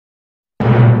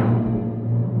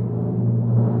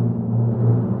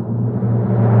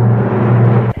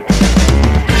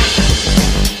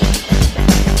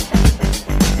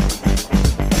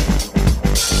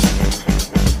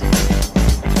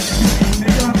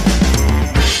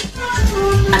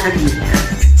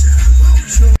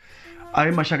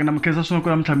Ai mashaka na mkeza swona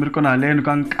kuna mtlamiri kona haleno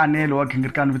ka Nkanelo wa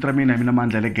Gingirikani vitra mina mina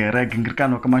Mandla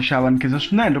Gingirikani wa kamashava nkeza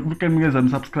swinene loko mi ngeza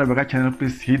subscribe ka channel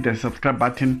please hit the subscribe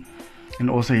button and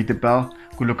also hit the bell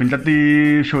ku loko ndla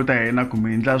ti show ta hina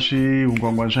kumbe ndla swi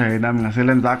hungwangwana swa hina mi nga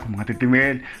sele ndzhaku mi nga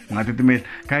titimeli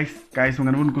guys mi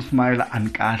nga voni ku smile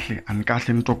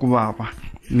ankahle ni twa ku vava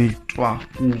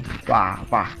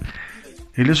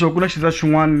hi leswo kuna xisa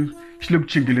xin'wana xi le ku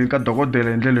chingileni ka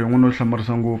dokodela hi ndlela yin'wana no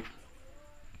hlamarisa ngopfu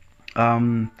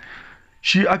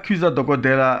she accused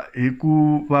dokodela hi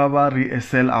ku va ri a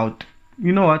sell out.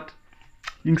 You know what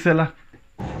yingisela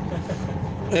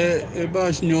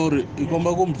ba signori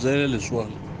ikomba ku mbyela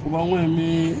leswiwani ku van'we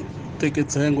mi teke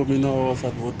tsengo mina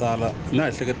vavasati vo tala na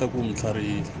ehleketa ku mi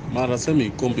tlharihile mara se mi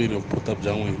hi kombile vuphota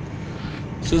bya n'wina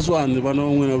sweswiwani vana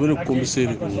va n'wina va le ku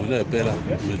kombiseni ku n'wina hepela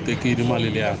mi tekile mali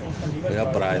liya ya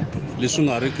bribe leswi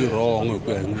nga ri ki wrong hi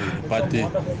ku ya n'wina but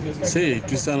se hi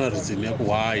twisana reason ya ku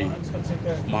why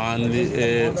mani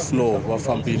flow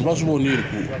vafambini va swi vonile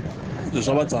ku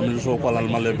leswi va tshamile swo kwala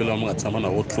malembe lama nga tshama na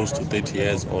vo close to 30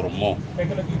 years or more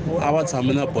a va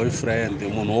tshame na boyfriend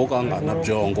munhu wo ka a nga na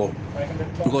byongo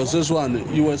because sweswiwani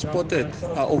you were spotted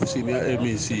a ofisini ya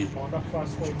MEC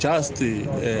just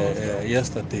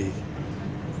yesterday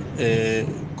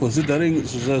considering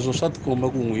sweswo swa tikomba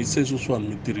ku n'wi se sweswiwani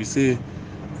mi tirhise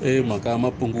mhaka ya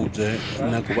mapungubye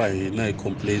na ku va hina hi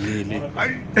complainile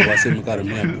ku va se mi karhi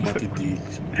mi ya kuma tidili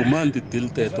kumani tidili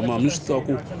teto ma mi swi tiva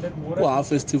ku ha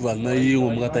festival na yin'we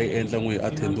mi nga ta yi endla n'wi hi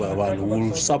attendiwa hi vanhu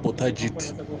will sabotage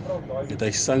it hi ta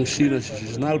xi sanction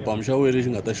xi na album xa wena lexi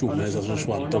nga ta xi humesa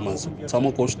sweswiwani Thomas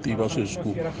tshama ko swi tiva sweswi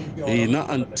ku hina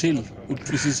until u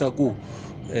twisisa ku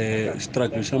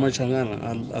struggle xa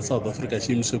machangana a South Africa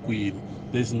xi yimise ku yini.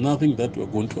 There's nothing that we're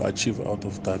going to achieve out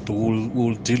of that.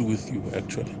 We'll deal with you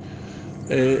actually.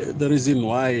 The reason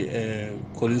why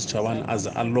Collins Chavan as a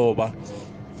loba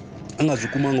anga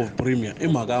zukumanga of premier I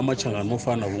mhaka ya machangana mo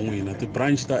fana vo n'wina ti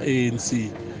branch ta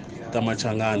ANC ta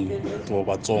machangani to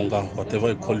Vatsonga whatever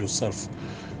you call yourself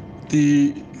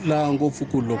ti la ngopfu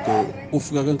ku loko u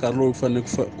fika ka nkarhi lowu fanele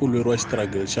ku lweriwa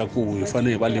struggle xa ku hi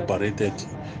fanele hi va liberated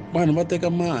vanhu va teka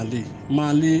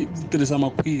mali tirhisa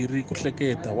makhwiri ku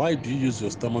hleketa. Why do you use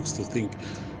your stomachs to think?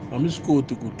 A mi swi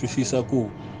koti ku twisisa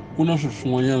ku ku na swilo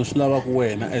swin'wanyana swi lavaka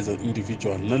wena as an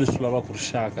individual na leswi lavaka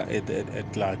rixaka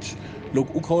at large.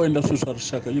 Loko u kha u endla swilo swa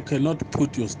rixaka you cannot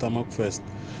put your stomach first.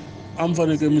 A mi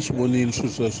faneke mi swi vonile swilo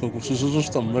sweswo ku swilo sweswo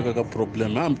swi ta mi veka ka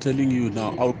problem. I'm telling you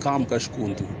now, I'll come ka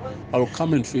Xikundu, I'll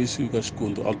come and face you ka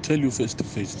Xikundu, I'll tell you face to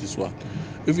face this one.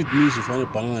 If it means you find a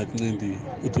banana at Nindi,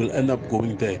 it will end up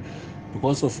going there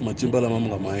because of machimba lama mi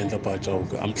nga ma endla pa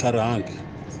Chauke. I'm tlharihangi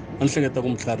a ni hleketa ku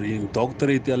mi tlharihini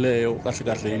doctorate yaleyo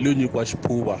kahle hi leyo nyikiwa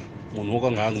xiphuva munhu wo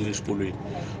ka nga hangi le xikolweni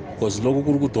because loko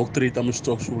ku ri ku doctorate a mi swi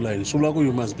twa ku swi vula yini swi vula ku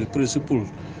you must be principled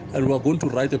and we are going to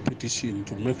write a petition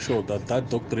to make sure that that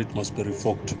doctorate must be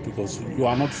revoked because you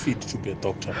are not fit to be a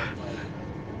doctor.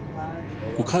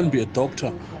 You can't be a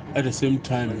doctor at the same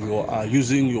time you are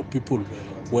using your people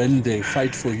when they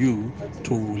fight for you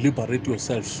to liberate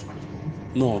yourselves.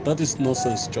 No, that is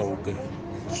nonsense, Chauke.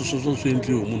 Sweswo swi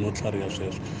endliwe munhu wo tlhariha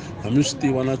sweswo a mi swi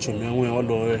tiva na chomi ya n'wina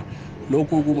waloye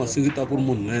loko ku masingita ku ri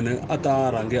munhu nene a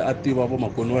ta rhange a tiva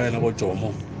vamakwenu wa yena vo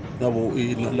Jomo na vo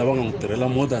lava nga n'wi tirhela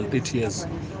more than 30 years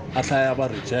a hlaya va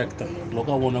rejecta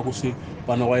loko a vona ku si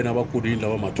vana wa yena va kulini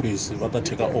lava matwisi va ta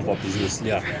take over business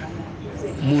liya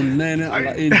munhu nene a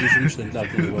nga endli swilo swi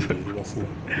endlaka hi vambirhi va funa.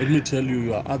 Let me tell you,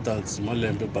 you are adults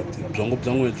malembe but byongo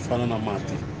bya n'wina byi fana na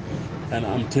mati and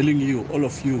I'm telling you all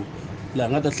of you la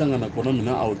nga ta hlangana kona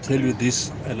mina I will tell you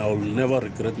this and I will never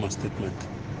regret my statement.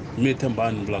 Mi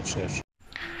tembani black sweswo.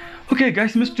 Okay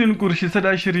guys, mi swi twini ku ri xi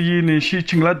sada xi ri yini xi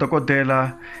chingela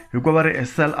dokodela hikuva va ri a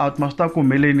sell out ma swi ta ku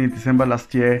humeleni hi December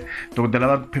last year dokodela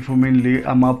va performing le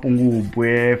a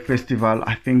mapungubwe festival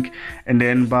I think and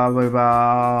then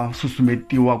va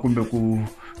susumetiwa kumbe ku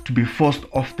to be forced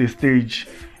off the stage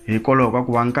hikwalaho ka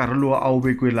ku va nkarhi lowu a wu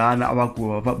vekiwe lana a va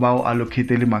ku va wu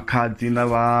allocatele makhadzi na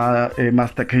va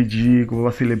Master KG ku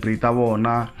va celebrate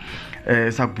vona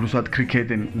sa ku blues cricket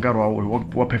nkarhi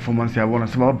wa performance ya vona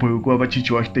se va bohi ku va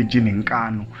chichiwa xitejini hi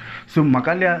nkanu. So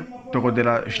mhaka leya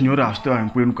dokodela xinyori ha swi tiva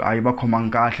hinkwenu ku a yi va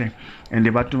khomangi kahle and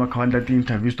va twa va kha va endla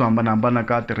ti-interviews to hambanahambana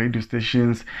ka ti-radio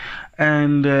stations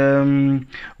and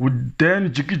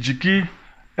then jikijiki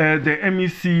the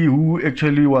MEC who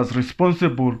actually was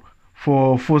responsible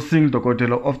for forcing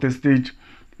dokodela off the stage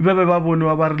va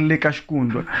voniwa va ri le ka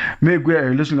Xikundu maybe ku ya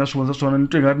hi leswi nga swi vonisa swona ni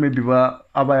twa ingari maybe va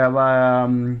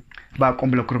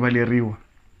kombela ku rivaleriwa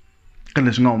ka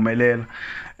leswi nga humelela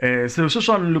Se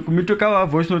sweswiwani loko mi twe ka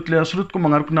voice note leya swi ri tikuma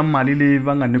nga ri ku na mali leyi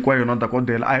va nga nyikiwa yona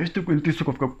dokodela a hi swi tivi ku ntiyiso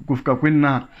ku fika kwini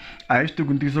na a hi swi tivi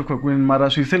ku ntiyiso ku fika kwini mara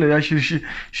swiyise leya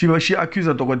xi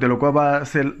accuse dokodela ku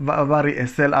va ri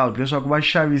sell out leswaku va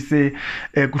xavise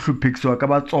ku hluphekisiwa ka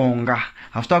vatsonga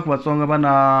ha swi tiva ku vatsonga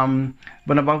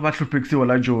vana va hluphekisiwa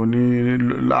la joni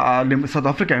South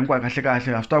Africa hinkwayo kahle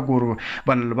kahle ha swi tiva ku ri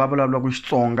vanhu va vulavulaka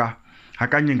Xitsonga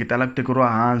hakanyingi tala ku tekeriwa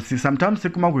hansi sometimes se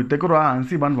kuma ku hi tekeriwa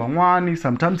hansi vanhu van'wani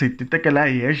sometimes hi ti tekela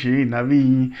hi hexe hi na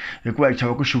vinyi hikuva hi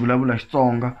chava ku xi vulavula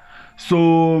Xitsonga so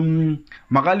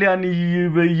mhaka liyani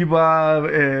yi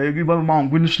va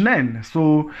mahungwini swinene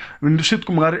so swi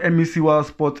tikuma nga ri MEC wa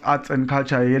sports arts and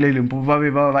culture ya le Limpopo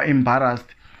va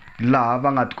embarrassed laha va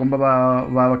nga tikomba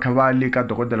va kha va le ka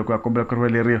dokodela ku ya kombela ku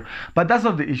rivaleriwa but that's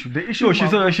not the issue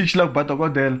xi la ku ba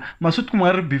dokodela ma swi tikuma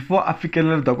nga ri before a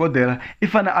fikelela dokodela i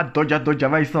fane a doja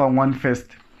va yisa van'wani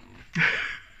first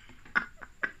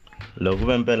loko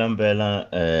vempela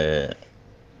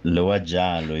lowa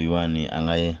jalo yiwani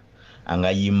a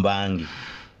nga yimbangi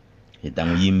hi ta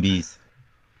n'wi yimbisa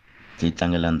ti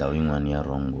tlangela ndhawu yin'wana ya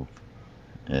wrong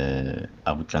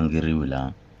a ku tlangeriwi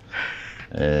laha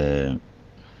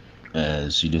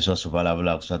swilo swa swi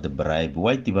vulavulaka swa ti-bribe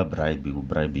wa yi tiva bribe ku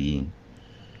bribe yini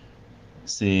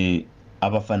se a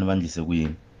va fane va ndlise ku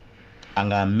yini a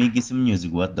nga mikisi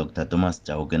music wa Dr. Thomas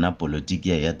Chauke na politiki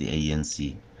ya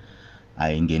ti-ANC a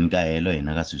hi ngheni ka helo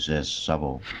hina ka swilo sweswo swa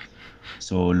vona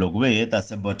so loko ve heta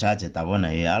sabotage ta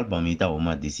vona hi album yi ta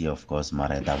huma this year of course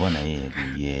mara hi ta vona hi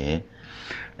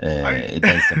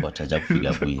ita yi sabotage ku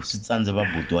fika kwihi swi tsandze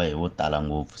vabutiwa hi vo tala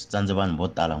ngopfu swi tsandze vanhu vo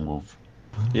tala ngopfu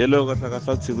yelo ka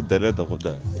hlaka tsiku dele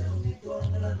dokodela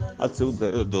a tsiku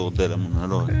dele dokodela munhu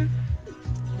loyi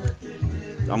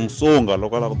a n'wi sunga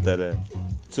loko a lava ku delela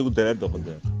tsiku dele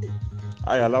dokodela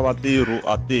a ya lava ntirho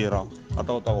a tirha a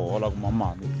ta kota ku hola kuma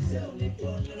mali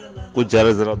ku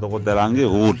jarezela dokodela a nge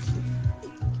holi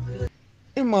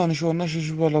i mani xona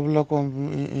xi vulavulaka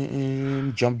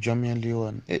jump ya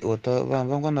leyiwani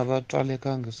vanhu van'wana va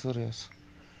twalekanga serious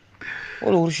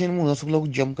loko ri xini munhu a sungula ku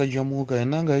jamuka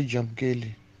hina a nga yi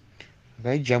jamukeli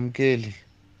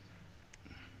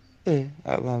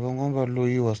vanhu van'wana va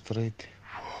loyiwa straight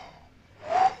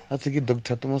a tshiki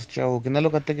Dr. Thomas Chauke na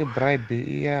loko a teke bribe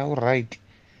ya right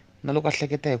na loko a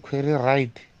hleketa hi khweri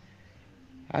right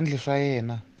handle swa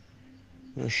yena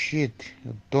shit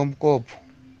domkopo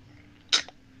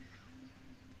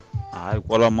hayi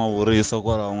kwala mavurisa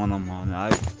kwala n'wana mani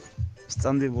hayi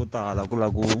switsandzi vo tala ku la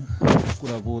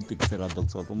ku tikisela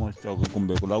Dr. Thomas Chauke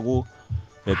kumbe ku la ku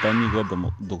heta nyika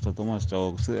Dr. Thomas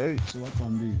Chauke se swi va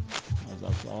tsandzile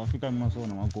a va fika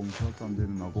naswona makumu swi va tsandzile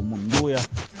mako munhu luya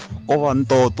o va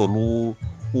ntoto lowu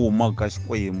wu humaka ka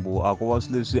Xikwembu a ko va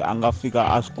swilo leswi a nga fika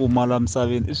a swi kuma la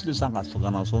misaveni i swilo leswi a nga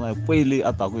suka naswona hi kwele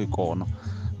a taku hi kona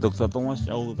Dr. Thomas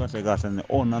Chauke kahle ni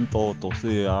ona ntoto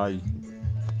se hayi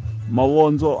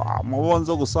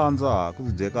mavondzo ku sandza ku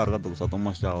byi karhi ka Dr.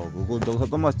 Thomas Chauke ku Dr.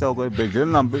 Thomas Chauke ibedlele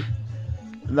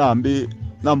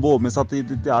nambi humesa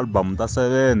ti-album ta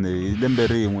 7 hi lembe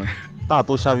rin'we ta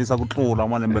to xavisa ku tlula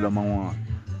malembe laman'wana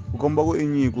ku komba ku i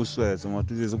nyiko sweswo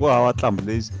matwisisi ku hava ntlambi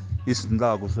leyi yi swi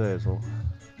endlaku sweswo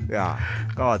ya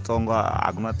ka Vatsonga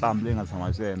a ku na ntlambi leyi nga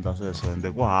tshama swi endla sweswo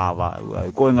ende ku hava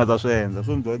hi ko yi nga ta swi endla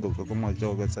swi endliwa hi Dr. Thomas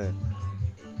Chauke ntsena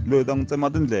loyi ta n'wi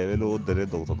tsema tindleve lowu dele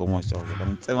Dr. Thomas Chauke ta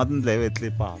n'wi tsema tindleve hi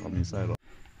tlipaka miselo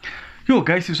yo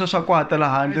guys swa kwata la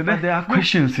handle there are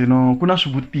questions ku na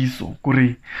swivutiso ku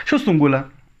ri xo sungula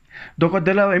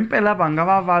dokodela impela va nga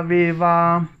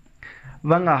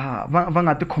va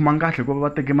nga tikhoma kahle ku va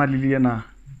teke mali liya na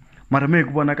mara me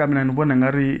ku vona ka mina ni vona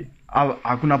nga ri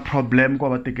a ku na problem ku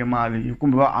va teke mali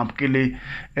kumbe va amukele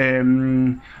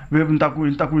nta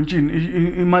ku ncini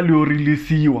i mali yo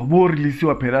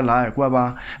releasiwa phela laha hikuva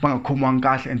va nga khomiwangi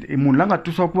kahle and munhu la nga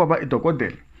twisiwa ku va i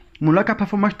dokodela munhu la ka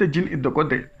performa xitejini i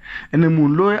dokodela ene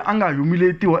munhu loyi a nga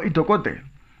humiliatiwa i dokodela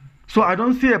so I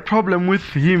don't see a problem with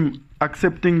him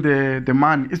accepting the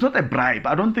money. It's not a bribe.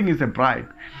 I don't think it's a bribe.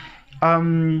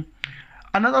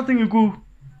 Another thing,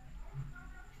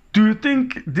 do you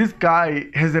think this guy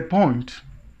has a point?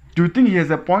 Do you think he has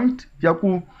a point?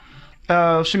 Yaku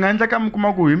shingaendla ka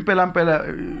mukuma ku himpela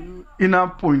ina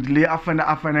point le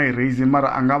afana raise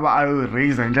mara angaba ayo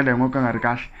raise ndlela yin'we ka nga ri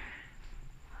kahle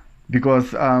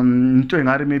because nto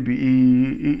ingari maybe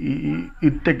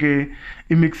iteke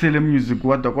imixele music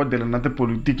wa dokodela na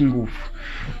tipolitiki ngopfu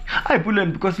a hi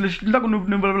puleni because leswi ndlaku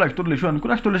ni vulavula xitori lexiwani ku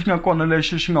na xitori lexi nga kona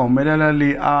lexi xi nga humelela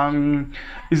le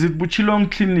is it Buchilong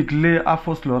clinic le a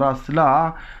Fosloras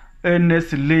laha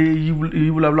nurse leyi yi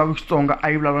vulavulaka Xitsonga a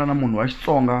yi vulavula na munhu wa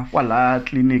Xitsonga kwala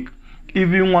clinic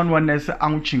ivi n'wana wa nurse a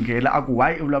n'wi chingela a ku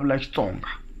why i vulavula Xitsonga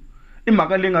i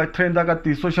mhaka leyi nga trenda ka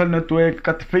ti-social network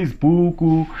ka ti-Facebook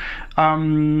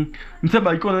ni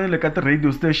tshemba yi kona le ka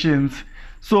ti-radio stations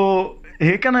so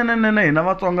hi kananene hina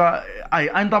Vatsonga a hi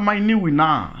undermine-iwi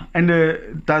na and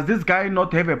does this guy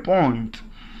not have a point?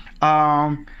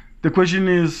 The question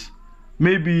is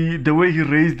maybe the way he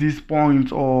raised these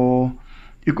points or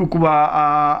ikuba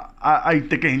a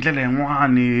iteke hi ndlela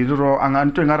yin'wani lero a nga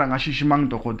ntwe nga ranga xiximanga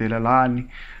dokodela lani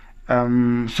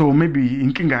so maybe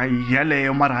inkinga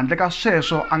yaleyo mara handle ka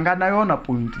sweswo a nga na yona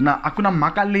point na a ku na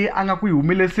mhaka leyi a nga ku yi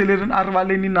humeleseleni a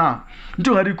rivaleni na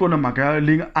nto nga ri kona mhaka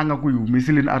leyi a nga ku yi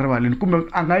humeseleni a rivaleni kumbe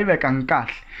a nga yi vekangi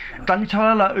kahle tlangi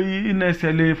chavalala inese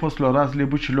ya le Fosloras le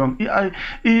Buchilong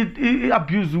i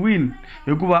abuse win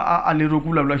hikuva a lero ku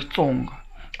vulavula Xitsonga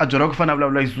a byela ku fana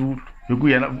vulavula Zulu hi ku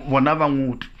yena vona va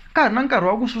n'wuti ka na nkarhi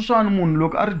wa ku sweswiwani munhu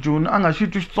loko a ri Joni a nga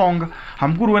xitwi Xitsonga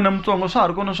hambi ku ri wena Mutsonga swa ha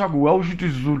ri kona swa ku wa wu xitwi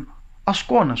Zulu a swi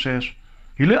kona sweswo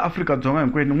hi le Afrika-Dzonga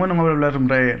hinkwenu n'wana nga vulavula ririmi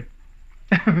ra yena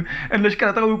and lexi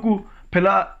karataka i ku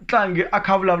phela tlangi a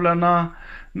kha vulavula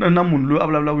na munhu loyi a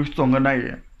vulavulaka Xitsonga na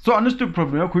yena so a ni swi tivi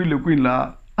problem ya ku yi le kwini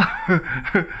laha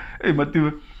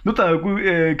mativa no ta ku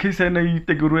case ya yena yi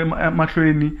tekeriwe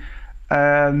mahlweni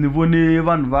ni vone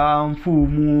vanhu va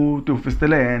mfumo tihofisi ta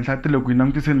le henhla ti le ku yi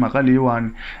langutiseni mhaka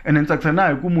leyiwani ene ni tsakisa na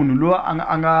hi ku munhu loyi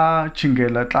a nga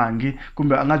chingela tlangi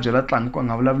kumbe a nga byela tlangi ku a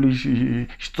nga vulavuli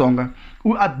Xitsonga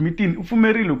u admitini u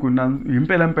pfumerile ku na hi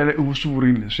mpelampela i swi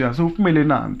vurile leswiya so u pfumele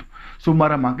nandzu so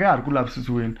mara mhaka ya ha ri ku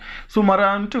lavisisiweni so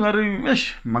mara ni twa nga ri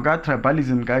mhaka ya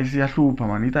tribalism guys ya hlupha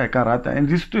mani yi ta hi karhata and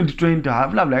this 2020 ha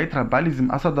vulavula hi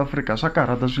tribalism a South Africa swa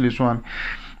karhata swilo leswiwani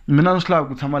mina ni swi lava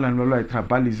ku tshama lani vulavula hi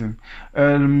tribalism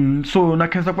so na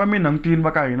khensa ka mina langutini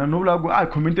va ka hina no vula ku a hi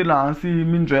khomenteni hansi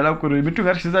mi ni byela ku ri mi twi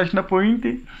nga ri xisa xi na point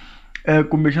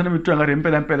kumbexana mi twa nga ri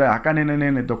mpelampela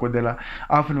hakanenenene dokodela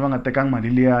a fanele va nga tekangi mali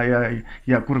liya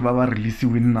ya ku ri va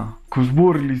release-iwini na cause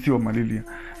vo release-iwa mali liya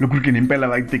loko ri ke ni mpela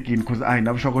va yi tekini cause a hi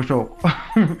na vuxokoxoko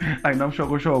a hi na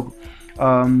vuxokoxoko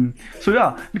so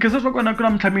yeah ni khensa swa kona ku na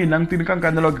mintlha mi hi langutini ka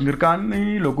Nkanelo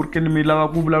Gingirikani loko ri ke ni mi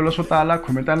lava ku vulavula swo tala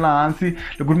khomentani laha hansi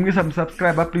loko mi nge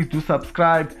subscribe please do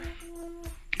subscribe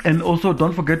and also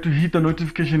don't forget to hit the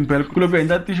notification bell ku loko hi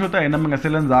endla tisho ta hina mi nga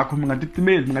sela ndzhaku mi nga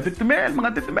titimeli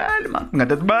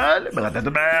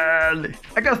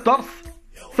eka stores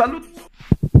salute.